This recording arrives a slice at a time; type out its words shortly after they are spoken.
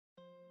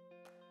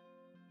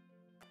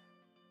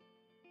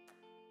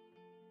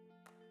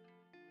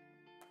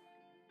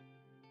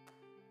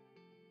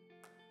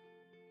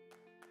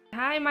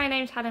Hi, my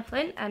name's Hannah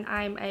Flint and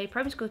I'm a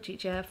primary school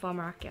teacher,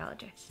 former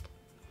archaeologist.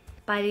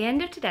 By the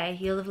end of today,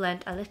 you'll have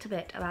learnt a little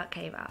bit about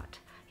cave art.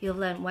 You'll have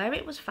learnt where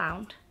it was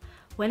found,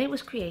 when it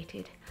was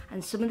created,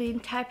 and some of the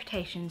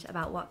interpretations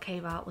about what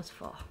cave art was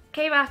for.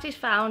 Cave art is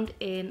found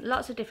in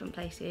lots of different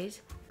places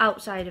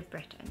outside of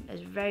Britain.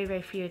 There's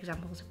very few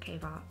examples of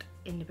cave art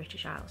in the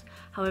British Isles.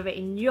 However,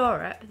 in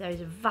Europe, there is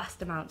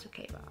vast amounts of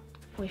cave art.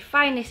 We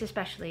find this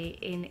especially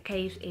in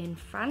caves in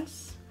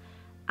France,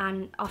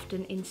 and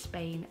often in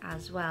Spain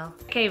as well.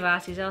 Cave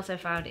art is also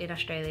found in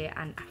Australia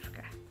and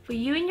Africa. For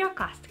you and your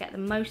class to get the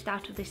most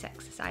out of this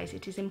exercise,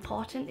 it is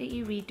important that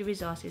you read the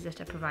resources that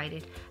are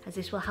provided, as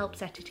this will help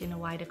set it in a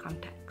wider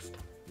context.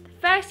 The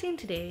first thing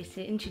to do is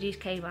to introduce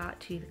cave art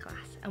to the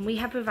class, and we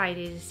have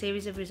provided a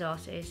series of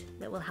resources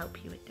that will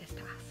help you with this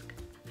task.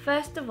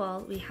 First of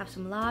all, we have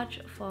some large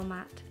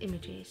format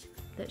images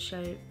that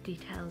show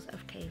details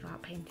of cave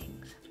art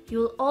paintings. You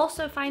will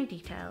also find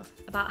details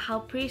about how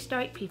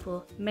prehistoric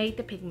people made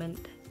the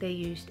pigment they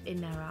used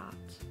in their art,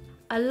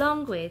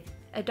 along with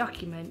a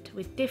document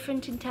with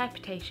different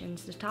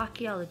interpretations that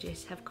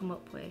archaeologists have come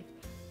up with,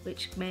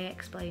 which may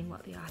explain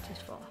what the art is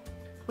for.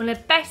 One of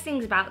the best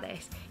things about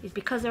this is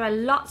because there are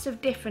lots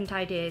of different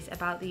ideas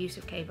about the use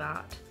of cave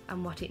art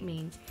and what it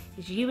means,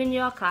 is you and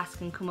your class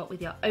can come up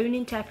with your own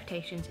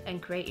interpretations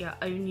and create your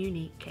own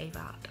unique cave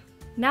art.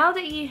 Now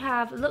that you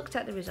have looked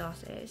at the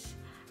resources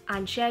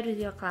and shared with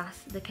your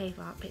class the cave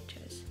art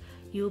pictures,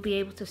 you will be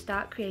able to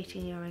start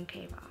creating your own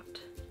cave art.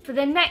 For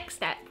the next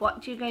step,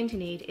 what you're going to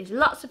need is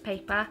lots of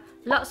paper,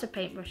 lots of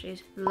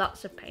paintbrushes,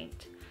 lots of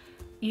paint.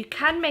 You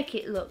can make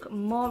it look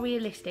more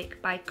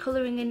realistic by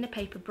colouring in the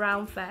paper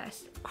brown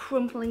first,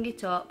 crumpling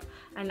it up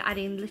and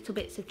adding little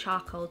bits of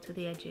charcoal to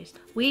the edges.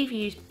 We've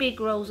used big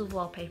rolls of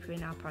wallpaper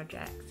in our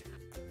project.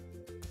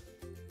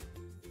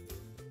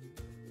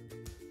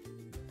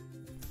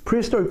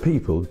 Prehistoric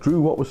people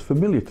drew what was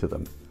familiar to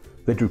them.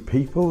 They drew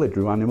people, they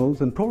drew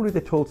animals, and probably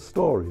they told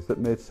stories that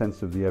made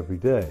sense of the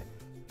everyday.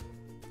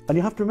 And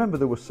you have to remember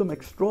there were some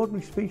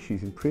extraordinary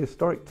species in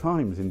prehistoric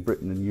times in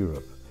Britain and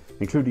Europe,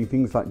 including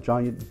things like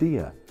giant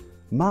deer,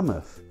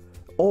 mammoth,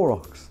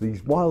 aurochs,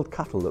 these wild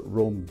cattle that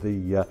roamed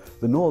the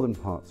northern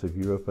parts of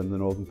Europe and the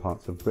northern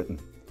parts of Britain.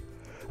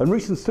 And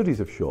recent studies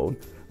have shown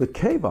that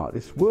cave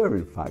artists were,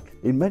 in fact,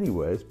 in many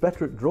ways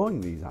better at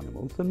drawing these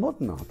animals than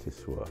modern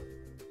artists were.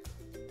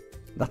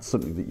 That's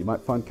something that you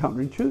might find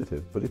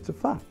counterintuitive, but it's a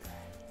fact.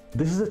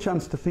 This is a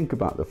chance to think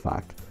about the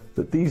fact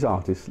that these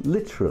artists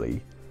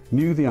literally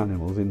knew the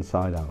animals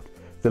inside out.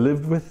 They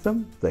lived with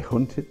them, they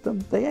hunted them,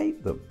 they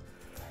ate them,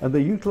 and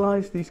they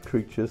utilised these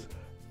creatures.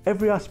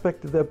 Every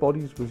aspect of their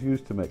bodies was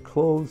used to make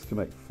clothes, to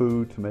make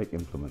food, to make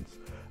implements,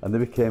 and they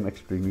became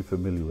extremely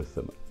familiar with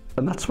them.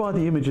 And that's why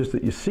the images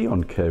that you see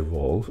on cave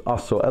walls are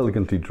so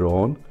elegantly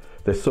drawn,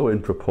 they're so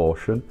in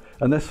proportion,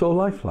 and they're so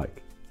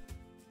lifelike.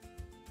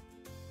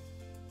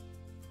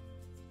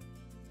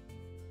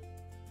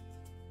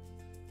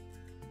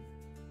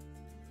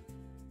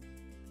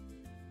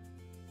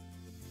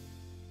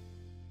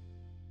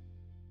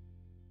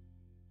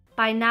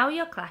 By now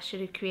your class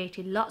should have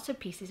created lots of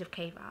pieces of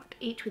cave art,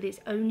 each with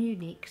its own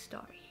unique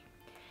story.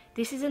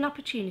 This is an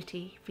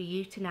opportunity for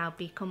you to now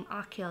become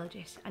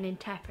archaeologists and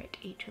interpret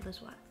each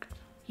other's work.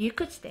 You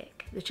could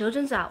stick the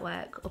children's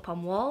artwork up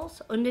on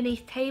walls,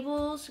 underneath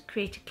tables,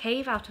 create a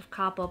cave out of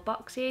cardboard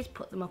boxes,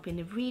 put them up in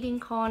the reading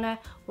corner,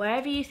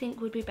 wherever you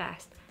think would be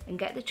best, and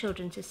get the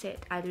children to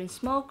sit either in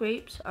small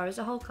groups or as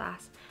a whole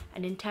class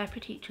and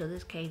interpret each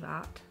other's cave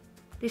art.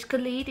 This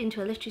could lead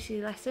into a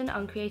literacy lesson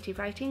on creative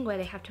writing where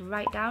they have to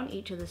write down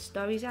each other's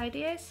stories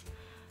ideas.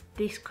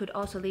 This could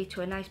also lead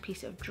to a nice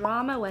piece of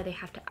drama where they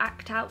have to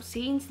act out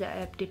scenes that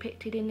are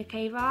depicted in the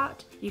cave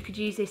art. You could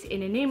use this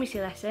in a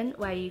numeracy lesson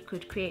where you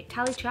could create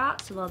tally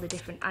charts of all the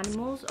different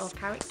animals or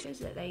characters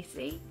that they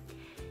see.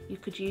 You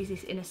could use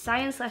this in a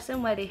science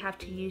lesson where they have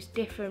to use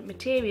different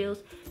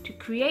materials to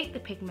create the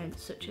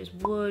pigments such as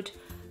wood,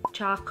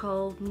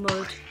 charcoal,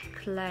 mud,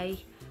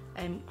 clay,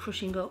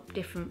 crushing up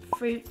different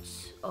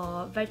fruits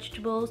or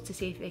vegetables to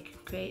see if they can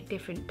create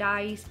different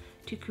dyes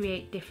to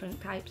create different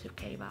types of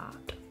cave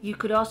art. You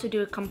could also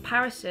do a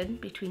comparison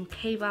between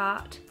cave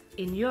art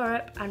in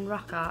Europe and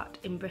rock art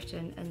in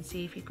Britain and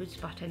see if you could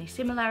spot any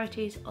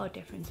similarities or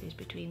differences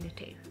between the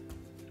two.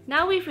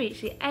 Now we've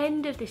reached the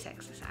end of this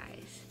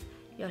exercise.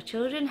 Your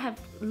children have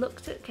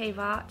looked at cave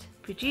art,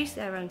 produced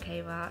their own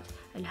cave art,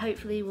 and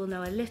hopefully will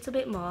know a little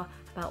bit more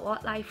about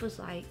what life was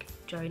like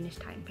during this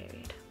time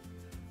period.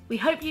 We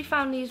hope you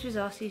found these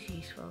resources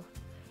useful.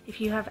 If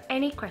you have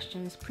any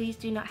questions, please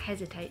do not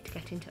hesitate to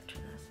get in touch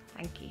with us.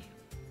 Thank you.